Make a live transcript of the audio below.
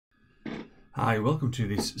Hi, welcome to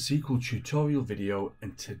this SQL tutorial video,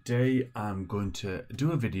 and today I'm going to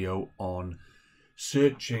do a video on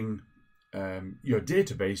searching your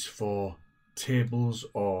database for tables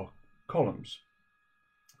or columns.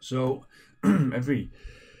 So every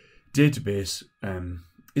database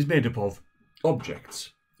is made up of objects,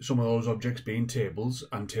 some of those objects being tables,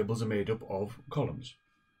 and tables are made up of columns.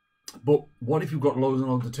 But what if you've got loads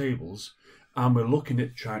and loads of tables and we're looking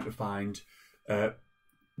at trying to find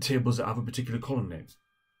tables that have a particular column name?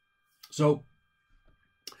 So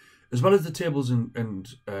as well as the tables and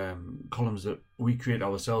columns that we create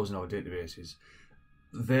ourselves in our databases,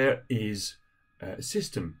 there is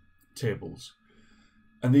system tables,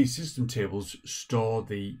 and these system tables store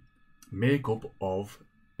the makeup of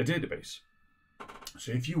a database.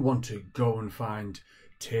 So if you want to go and find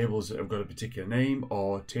tables that have got a particular name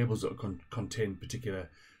or tables that contain a particular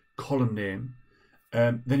column name,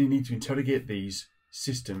 then you need to interrogate these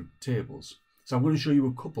system tables. So I'm going to show you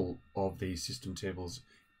a couple of these system tables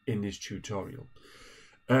in this tutorial.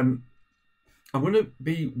 I'm going to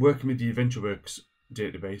be working with the AdventureWorks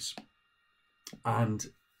database, and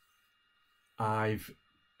I've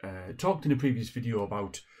talked in a previous video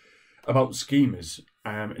about schemas,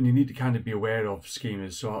 and you need to kind of be aware of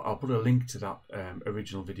schemas. So I'll put a link to that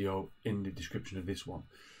original video in the description of this one.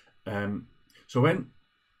 So when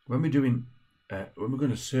we're doing when we're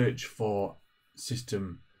going to search for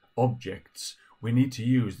system objects, we need to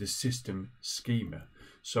use the System Schema.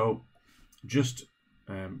 So just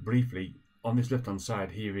briefly, on this left hand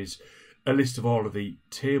side here is a list of all of the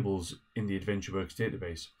tables in the AdventureWorks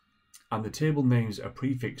database, and the table names are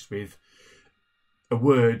prefixed with a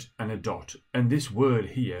word and a dot, and this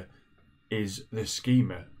word here is the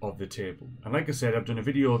schema of the table. And like I said, I've done a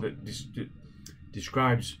video that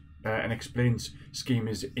describes and explains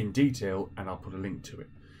schemas in detail, and I'll put a link to it.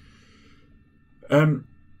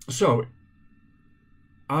 So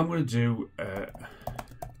I'm going to do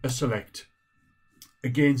a select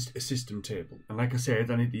against a system table, and like I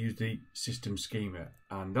said, I need to use the System Schema,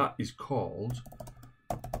 and that is called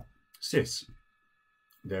sys.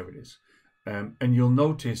 There it is. And you'll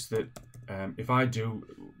notice that if I do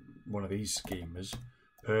one of these schemas,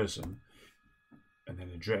 person and then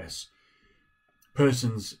address,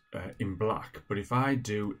 person's in black, but if I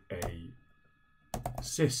do a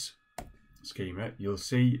sys schema, you'll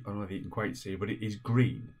see, I don't know if you can quite see, but it is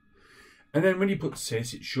green. And then when you put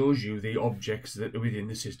sys, it shows you the objects that are within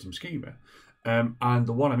the System Schema, and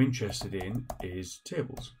the one I'm interested in is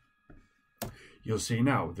tables. You'll see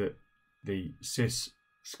now that the sys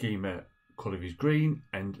schema colour is green,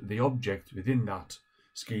 and the object within that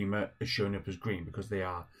schema is showing up as green because they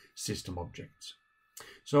are system objects.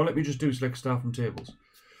 So let me just do select star from tables.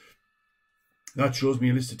 That shows me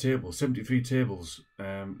a list of tables, 73 tables.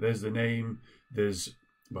 There's the name, there's,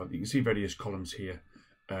 well, you can see various columns here,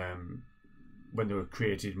 when they were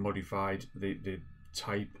created, modified, the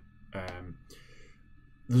type.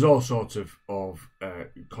 There's all sorts of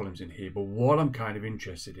columns in here, but what I'm kind of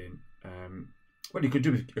interested in, well, you could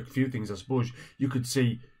do a few things, I suppose. You could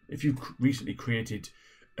see, if you recently created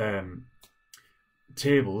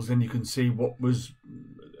tables, then you can see what was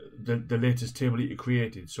the latest table that you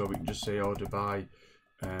created. So we can just say order by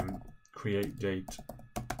create date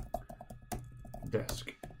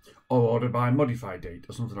desk, or order by modify date,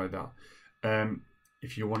 or something like that.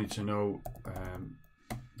 If you wanted to know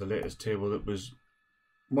the latest table that was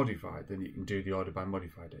modified, then you can do the order by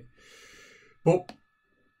modify date. But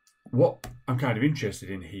what I'm kind of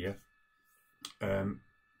interested in here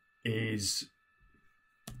is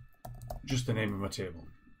just the name of my table.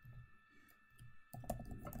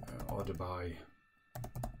 Order by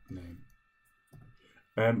name.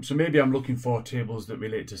 So maybe I'm looking for tables that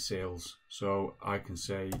relate to sales. So I can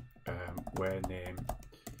say where name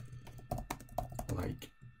like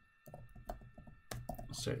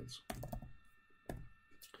sales.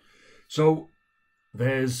 So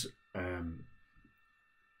there's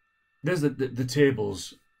the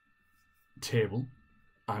tables table,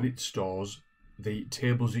 and it stores the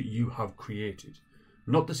tables that you have created,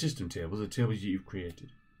 not the system tables, the tables that you've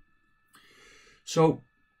created. So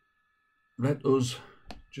let us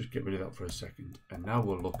just get rid of that for a second, and now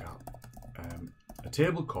we'll look at a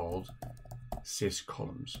table called sys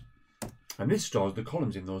columns, and this stores the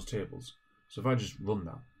columns in those tables. So if I just run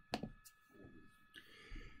that,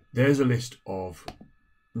 there's a list of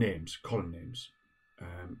names, column names.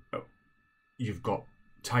 You've got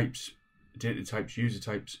types, data types, user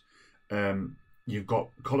types. You've got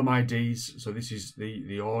column IDs, so this is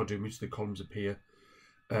the order in which the columns appear.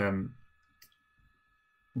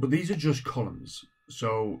 But these are just columns,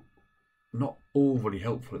 so not overly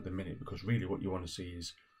helpful at the minute, because really what you want to see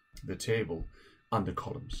is the table and the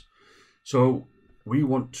columns. So we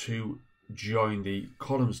want to join the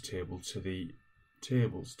columns table to the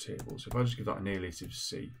tables table. So if I just give that an alias of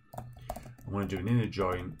C, I'm going to do an inner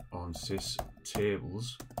join on sys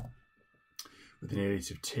tables with an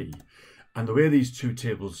alias of T. And the way these two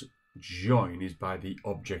tables join is by the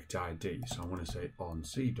object ID. So I'm going to say on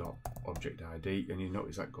C dot object ID, and you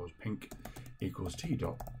notice that goes pink equals T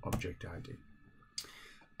dot object ID.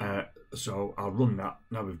 So I'll run that.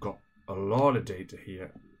 Now we've got a lot of data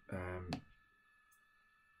here.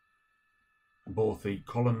 Both the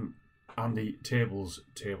column and the tables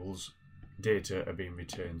data are being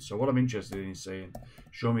returned. So what I'm interested in is saying,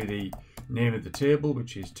 show me the name of the table,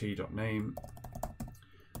 which is t.name,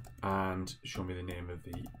 and show me the name of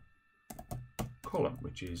the column,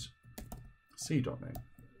 which is c.name.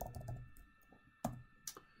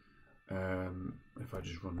 If I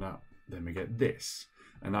just run that, then we get this.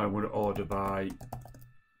 And now I'm going to order by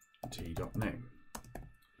t.name.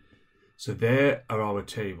 So there are our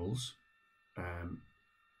tables,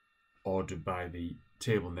 ordered by the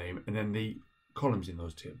table name, and then the columns in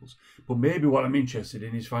those tables. But maybe what I'm interested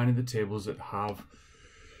in is finding the tables that have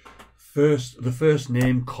the first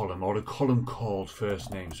name column, or a column called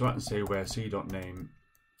first name. So I can say where c.name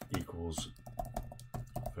equals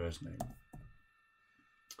first name.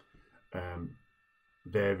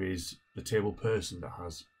 There is the table person that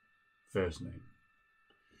has first name.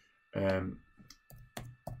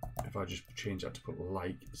 If I just change that to put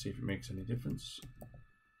like, see if it makes any difference.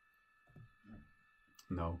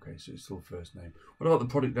 No, okay, so it's still first name. What about the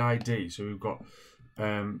product ID? So we've got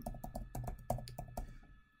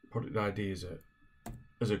product ID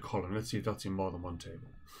as a column. Let's see if that's in more than one table.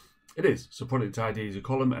 It is. So product ID is a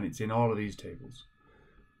column, and it's in all of these tables.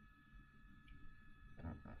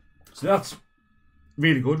 So that's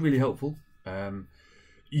really good, really helpful.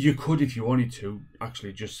 You could, if you wanted to,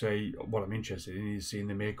 actually just say what I'm interested in is seeing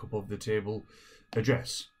the makeup of the table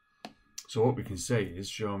address. So what we can say is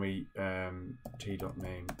show me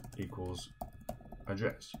t.name equals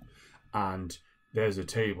address, and there's a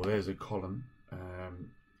table, there's a column.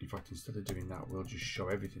 In fact, instead of doing that, we'll just show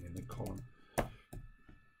everything in the column.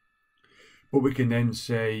 But we can then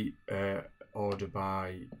say order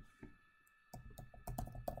by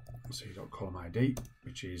column ID,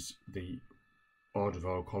 which is the order of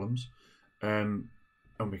our columns, and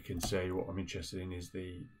we can say what I'm interested in is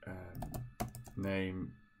the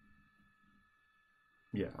name,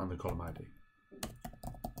 yeah, and the column ID.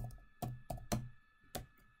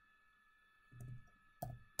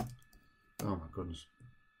 Oh my goodness.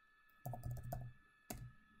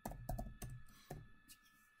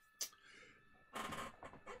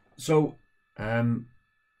 So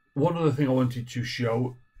one other thing I wanted to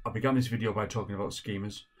show, I began this video by talking about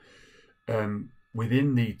schemas.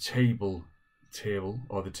 Within the table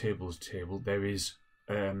or the tables table, there is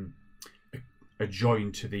a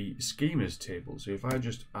join to the schemas table. So if I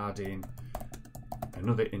just add in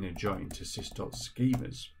another inner join to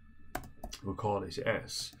sys.schemas, we'll call this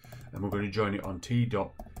S, and we're going to join it on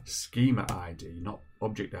t.schema ID, not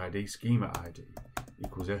object ID, schema ID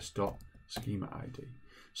equals s.schema ID.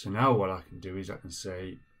 So now what I can do is I can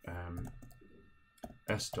say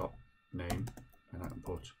s.name, and I can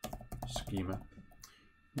put schema,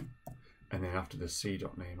 and then after the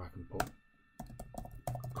c.name I can put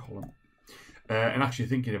column. And actually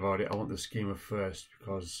thinking about it, I want the schema first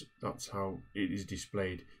because that's how it is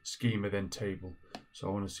displayed. Schema, then table. So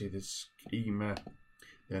I want to see the schema,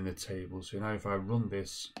 then the table. So now if I run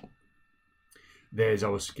this, there's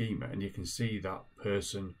our schema, and you can see that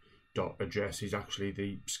person.address is actually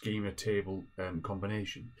the schema table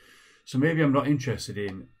combination. So maybe I'm not interested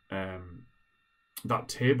in that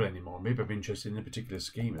table anymore. Maybe I'm interested in a particular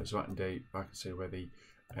schema. So I can say where the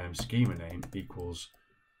schema name equals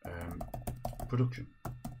production.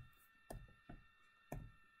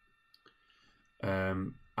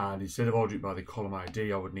 And instead of ordering by the column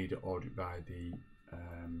ID, I would need to order it by the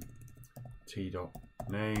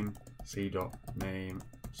t.name, c.name,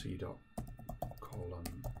 c.column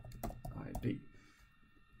ID.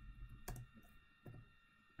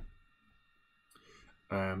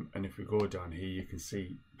 And if we go down here, you can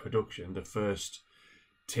see production. The first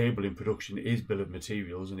table in production is bill of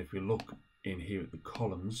materials, and if we look in here at the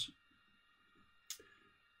columns,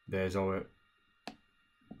 there's our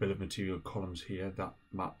bill of material columns here that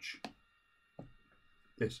match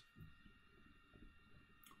this.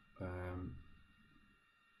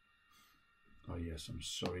 Oh yes, I'm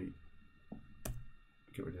sorry,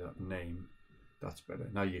 get rid of that name, that's better.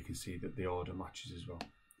 Now you can see that the order matches as well,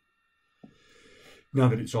 now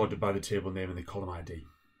that it's ordered by the table name and the column ID.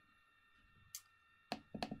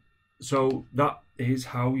 So that is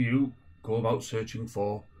how you go about searching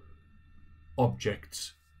for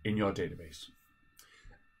objects in your database.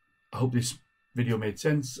 I hope this video made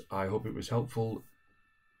sense. I hope it was helpful.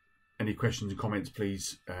 Any questions and comments,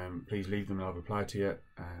 please leave them and I'll reply to you.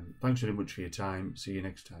 Thanks very much for your time. See you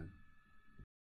next time.